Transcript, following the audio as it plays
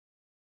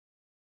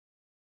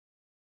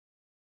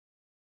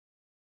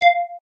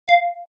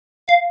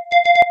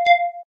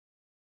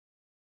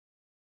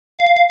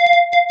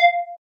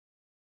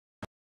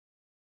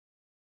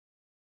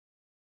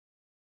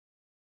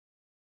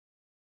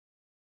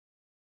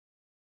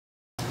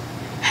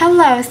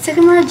Hello,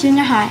 Sycamore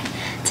Junior High.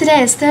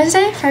 Today is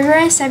Thursday,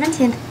 February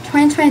 17th,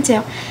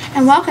 2022,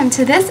 and welcome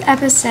to this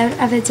episode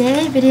of the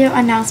Daily Video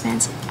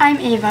Announcements. I'm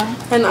Ava.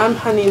 And I'm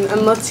Hunning,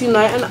 and let's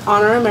unite and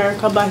honor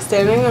America by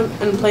standing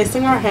and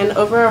placing our hand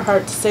over our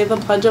heart to say the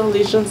Pledge of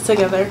Allegiance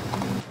together.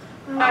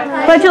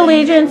 Pledge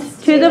allegiance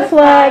to the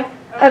flag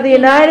of the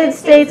United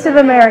States of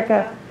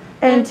America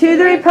and to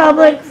the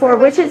republic for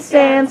which it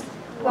stands,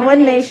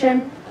 one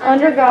nation,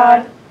 under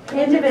God,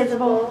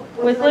 indivisible,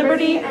 with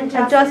liberty and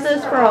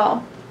justice for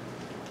all.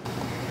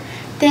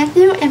 Thank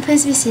you, and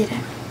please be seated.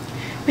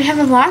 We have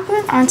a lot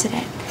going on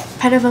today.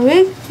 Part of the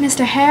week,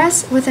 Mr.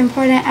 Harris with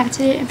important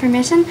activity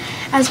information,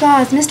 as well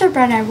as Mr.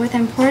 Brenner with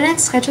important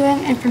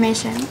scheduling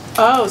information.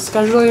 Oh,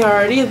 scheduling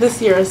already?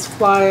 This year is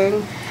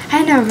flying.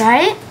 I know,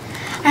 right?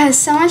 I had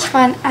so much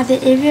fun at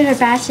the Aviator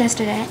Bash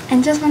yesterday,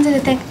 and just wanted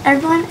to thank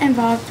everyone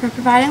involved for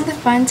providing the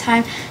fun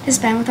time to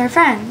spend with our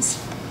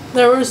friends.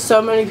 There were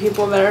so many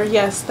people there.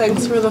 Yes,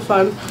 thanks for the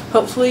fun.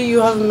 Hopefully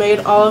you have made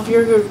all of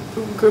your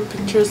group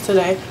pictures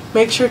today.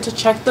 Make sure to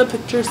check the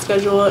picture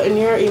schedule in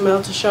your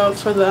email to show up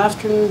for the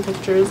afternoon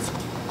pictures.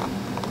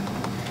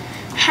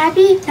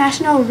 Happy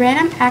National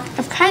Random Act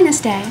of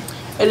Kindness Day.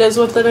 It is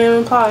what the name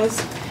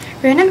implies.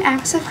 Random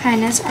acts of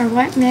kindness are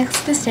what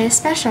makes this day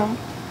special.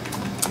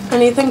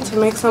 Anything to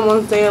make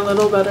someone's day a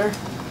little better.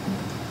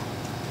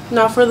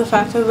 Now for the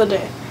fact of the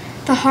day.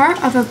 The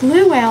heart of a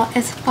blue whale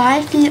is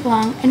 5 feet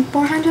long and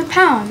 400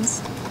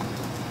 pounds.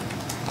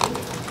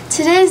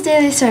 Today's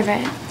daily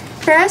survey.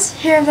 First,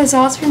 here are the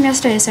results from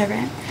yesterday's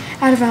survey.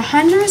 Out of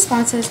 100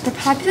 responses, the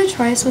popular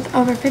choice with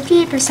over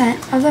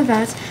 58% of the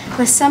votes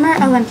was Summer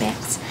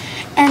Olympics.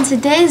 And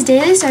today's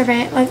daily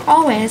survey, like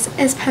always,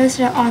 is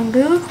posted on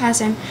Google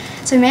Classroom,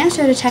 so make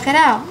sure to check it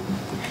out.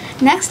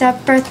 Next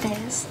up,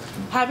 birthdays.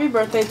 Happy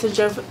birthday to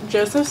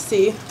Joseph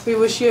C. We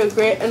wish you a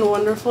great and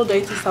wonderful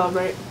day to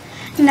celebrate.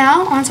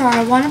 Now on to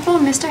our wonderful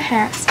Mr.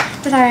 Harris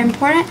with our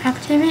important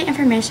activity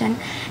information,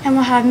 and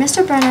we'll have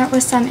Mr. Brenner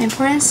with some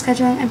important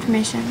scheduling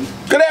information.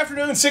 Good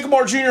afternoon,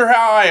 Sycamore Junior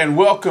High, and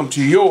welcome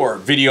to your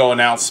video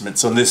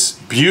announcements on this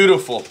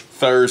beautiful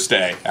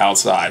Thursday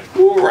outside.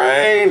 Ooh,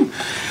 rain!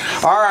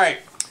 All right,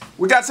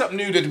 we got something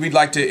new that we'd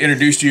like to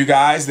introduce to you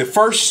guys. The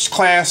First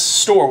Class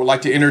store would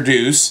like to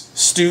introduce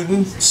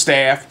Student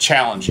Staff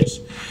Challenges.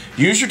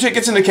 Use your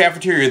tickets in the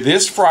cafeteria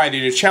this Friday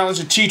to challenge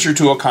a teacher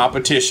to a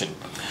competition.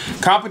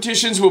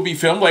 Competitions will be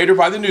filmed later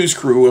by the news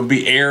crew and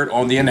be aired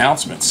on the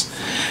announcements.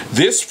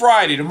 This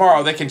Friday,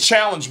 tomorrow, they can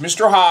challenge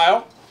Mr.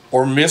 Heil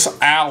or Miss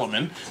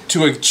Alleman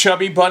to a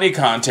chubby bunny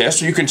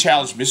contest, or you can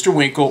challenge Mr.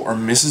 Winkle or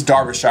Mrs.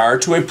 Derbyshire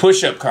to a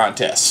push-up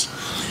contest.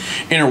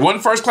 Enter one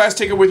first-class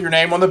ticket with your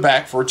name on the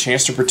back for a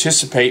chance to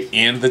participate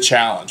in the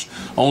challenge.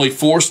 Only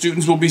 4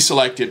 students will be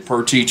selected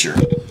per teacher.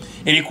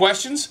 Any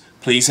questions?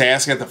 Please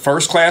ask at the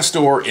First Class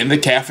store in the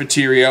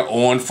cafeteria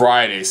on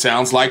Friday.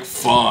 Sounds like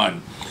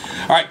fun.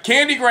 All right,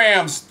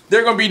 candygrams,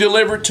 they're going to be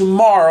delivered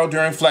tomorrow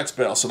during Flex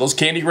Bell. So those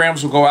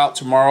candygrams will go out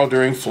tomorrow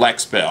during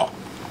Flex Bell.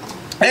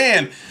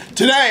 And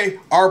today,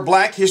 our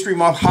Black History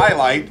Month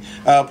highlight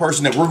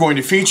person that we're going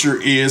to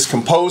feature is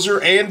composer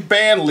and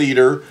band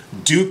leader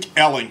Duke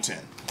Ellington.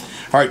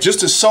 All right,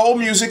 just as soul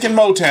music and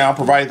Motown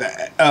provided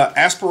the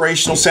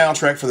aspirational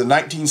soundtrack for the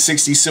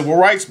 1960s Civil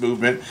Rights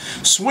Movement,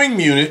 swing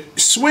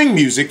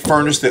music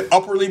furnished the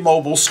upperly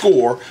mobile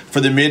score for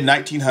the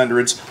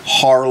mid-1900s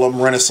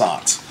Harlem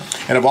Renaissance.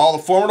 And of all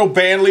the formidable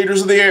band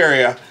leaders of the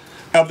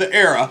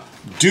era,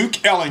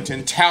 Duke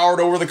Ellington towered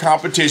over the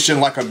competition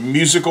like a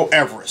musical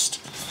Everest.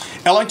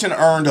 Ellington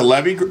earned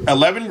 11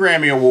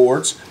 Grammy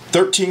Awards,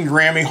 13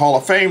 Grammy Hall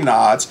of Fame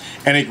nods,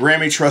 and a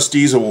Grammy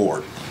Trustees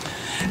Award.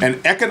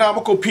 An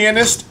economical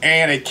pianist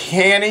and a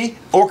canny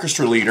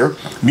orchestra leader,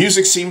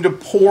 music seemed to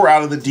pour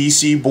out of the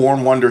DC-born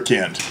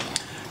wonderkind.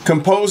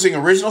 Composing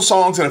original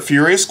songs at a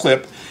furious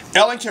clip,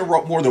 Ellington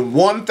wrote more than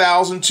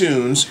 1,000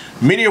 tunes,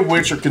 many of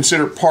which are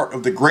considered part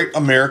of the Great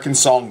American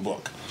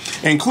Songbook,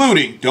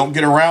 including Don't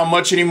Get Around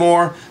Much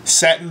Anymore,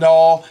 Satin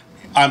Doll,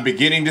 I'm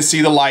Beginning to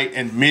See the Light,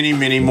 and many,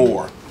 many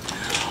more.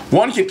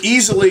 One can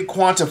easily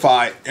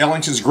quantify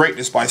Ellington's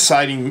greatness by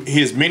citing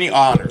his many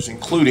honors,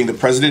 including the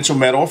Presidential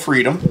Medal of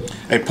Freedom,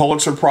 a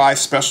Pulitzer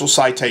Prize Special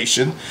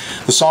Citation,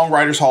 the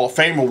Songwriters Hall of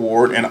Fame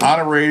Award, and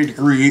honorary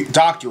degree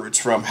doctorates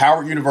from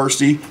Howard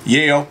University,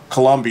 Yale,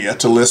 Columbia,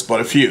 to list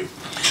but a few.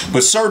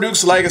 But Sir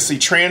Duke's legacy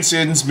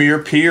transcends mere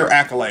peer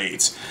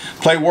accolades.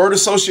 Play word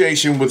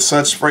association with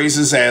such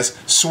phrases as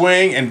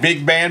swing and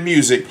big band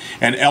music,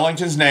 and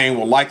Ellington's name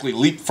will likely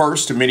leap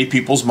first to many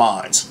people's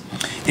minds.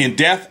 In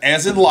death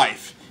as in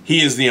life,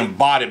 he is the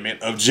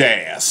embodiment of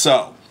jazz.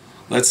 So,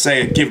 let's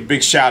give a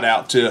big shout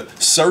out to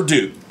Sir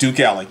Duke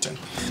Ellington.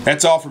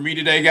 That's all for me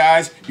today,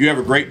 guys. You have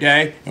a great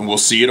day, and we'll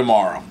see you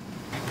tomorrow.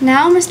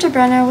 Now Mr.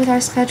 Brenner with our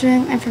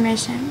scheduling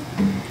information.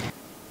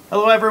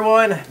 Hello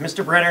everyone,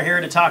 Mr. Brenner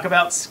here to talk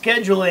about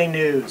scheduling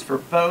news for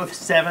both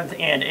 7th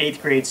and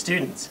 8th grade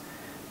students.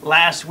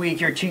 Last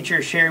week your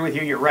teacher shared with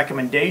you your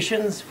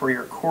recommendations for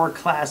your core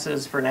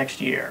classes for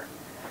next year.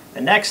 The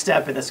next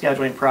step in the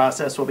scheduling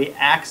process will be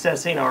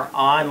accessing our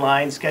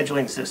online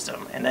scheduling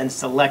system and then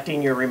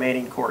selecting your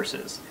remaining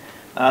courses.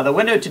 The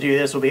window to do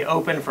this will be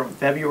open from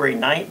February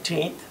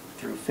 19th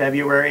through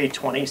February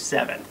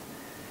 27th.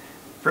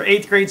 For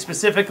 8th grade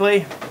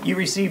specifically, you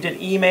received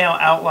an email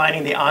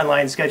outlining the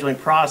online scheduling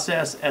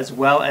process as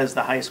well as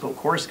the high school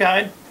course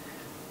guide.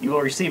 You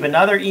will receive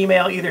another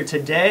email either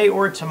today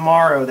or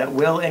tomorrow that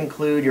will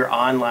include your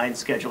online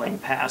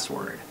scheduling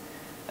password.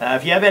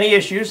 If you have any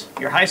issues,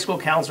 your high school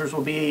counselors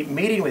will be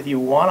meeting with you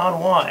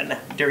one-on-one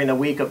during the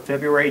week of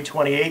February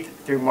 28th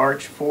through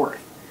March 4th.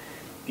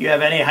 If you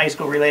have any high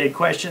school related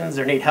questions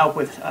or need help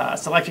with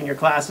selecting your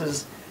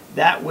classes,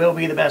 that will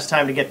be the best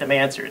time to get them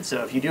answered.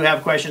 So if you do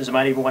have questions, you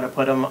might even want to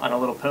put them on a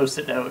little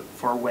post-it note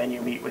for when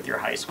you meet with your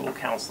high school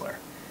counselor.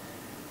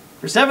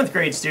 For 7th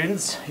grade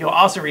students, you'll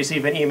also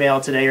receive an email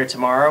today or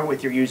tomorrow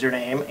with your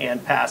username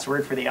and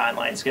password for the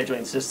online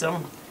scheduling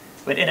system.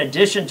 But in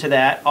addition to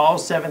that, all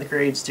 7th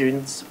grade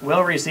students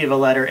will receive a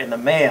letter in the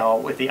mail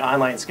with the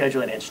online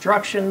scheduling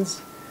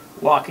instructions,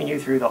 walking you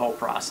through the whole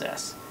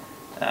process.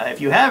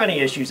 If you have any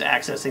issues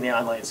accessing the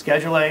online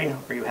scheduling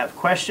or you have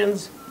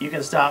questions, you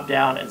can stop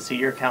down and see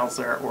your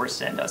counselor or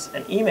send us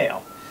an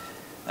email.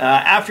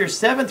 After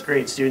 7th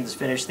grade students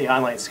finish the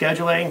online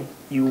scheduling,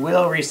 you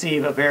will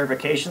receive a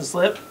verification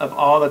slip of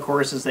all the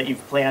courses that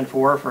you've planned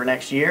for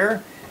next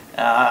year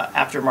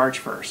after March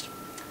 1st.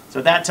 So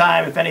at that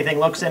time, if anything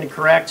looks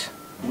incorrect,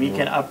 we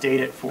can update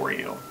it for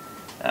you.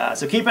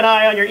 So keep an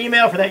eye on your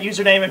email for that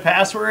username and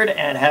password,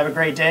 and have a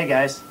great day,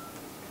 guys.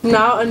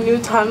 Now a new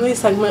timely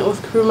segment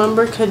with crew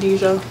member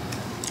Khadijah.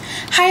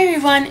 Hi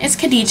everyone, it's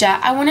Khadijah.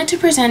 I wanted to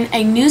present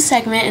a new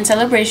segment in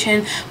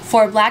celebration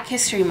for Black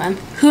History Month,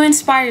 Who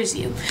Inspires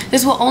You?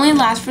 This will only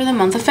last for the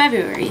month of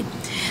February.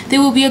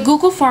 There will be a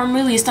Google form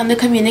released on the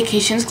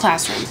communications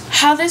classroom.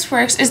 How this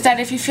works is that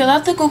if you fill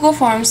out the Google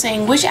form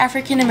saying which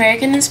African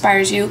American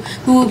inspires you,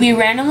 we will be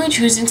randomly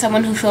choosing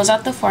someone who fills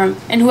out the form,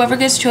 and whoever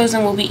gets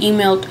chosen will be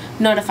emailed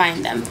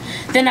notifying them.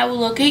 Then I will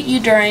locate you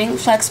during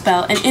Flex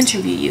Bell and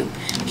interview you.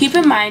 Keep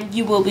in mind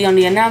you will be on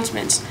the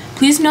announcements.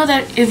 Please know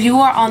that if you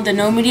are on the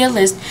no media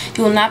list,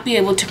 you will not be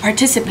able to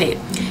participate.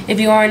 If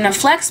you are in a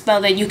flex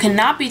spell that you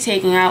cannot be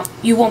taken out,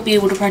 you won't be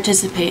able to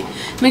participate.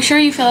 Make sure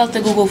you fill out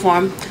the Google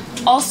form.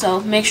 Also,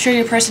 make sure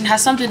your person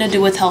has something to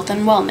do with health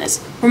and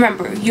wellness.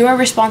 Remember, you are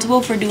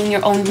responsible for doing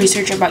your own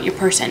research about your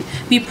person.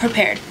 Be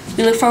prepared.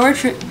 We look forward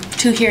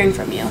to hearing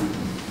from you.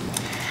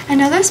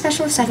 Another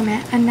special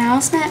segment,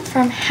 announcement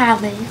from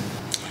Hadley.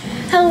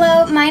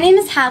 Hello, my name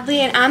is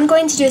Hadley, and I'm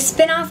going to do a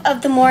spin-off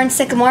of The More in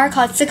Sycamore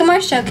called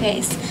Sycamore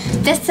Showcase.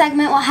 This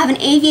segment will have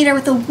an aviator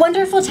with a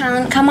wonderful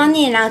talent come on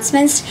the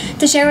announcements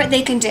to share what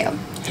they can do.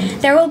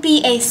 There will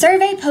be a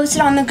survey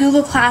posted on the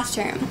Google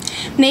Classroom.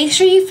 Make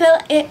sure you fill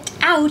it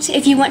out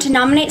if you want to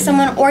nominate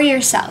someone or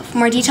yourself.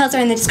 More details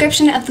are in the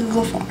description of the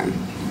Google form.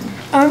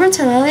 Over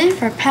to Lily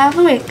for Pet of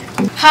the Week.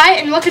 Hi,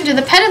 and welcome to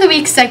the Pet of the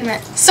Week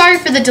segment. Sorry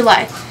for the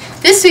delay.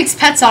 This week's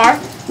pets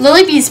are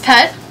Lily B's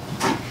pet,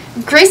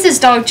 Grace's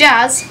dog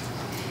Jazz,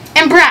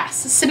 and Brass,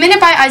 submitted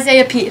by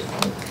Isaiah P.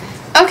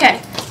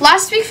 Okay,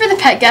 last week for the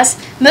pet guess,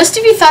 most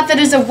of you thought that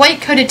it was a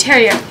white-coated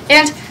terrier,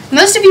 and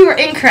most of you were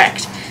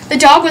incorrect. The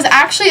dog was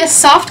actually a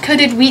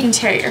soft-coated Wheaten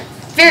Terrier.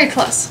 Very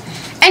close.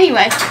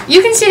 Anyway,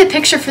 you can see the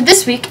picture for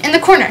this week in the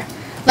corner.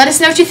 Let us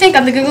know what you think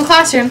on the Google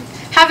Classroom.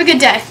 Have a good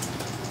day.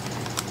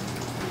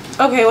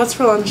 Okay, what's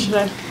for lunch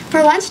today?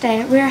 For lunch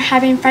day, we are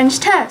having French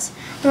toast.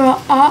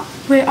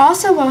 We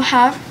also will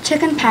have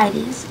chicken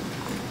patties.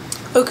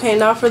 Okay,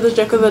 now for the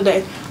joke of the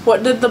day.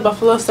 What did the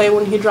buffalo say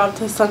when he dropped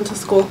his son to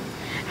school?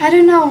 I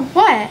don't know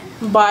what.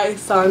 Bye,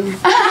 son.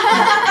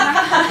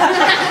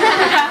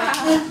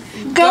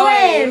 Go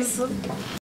A's!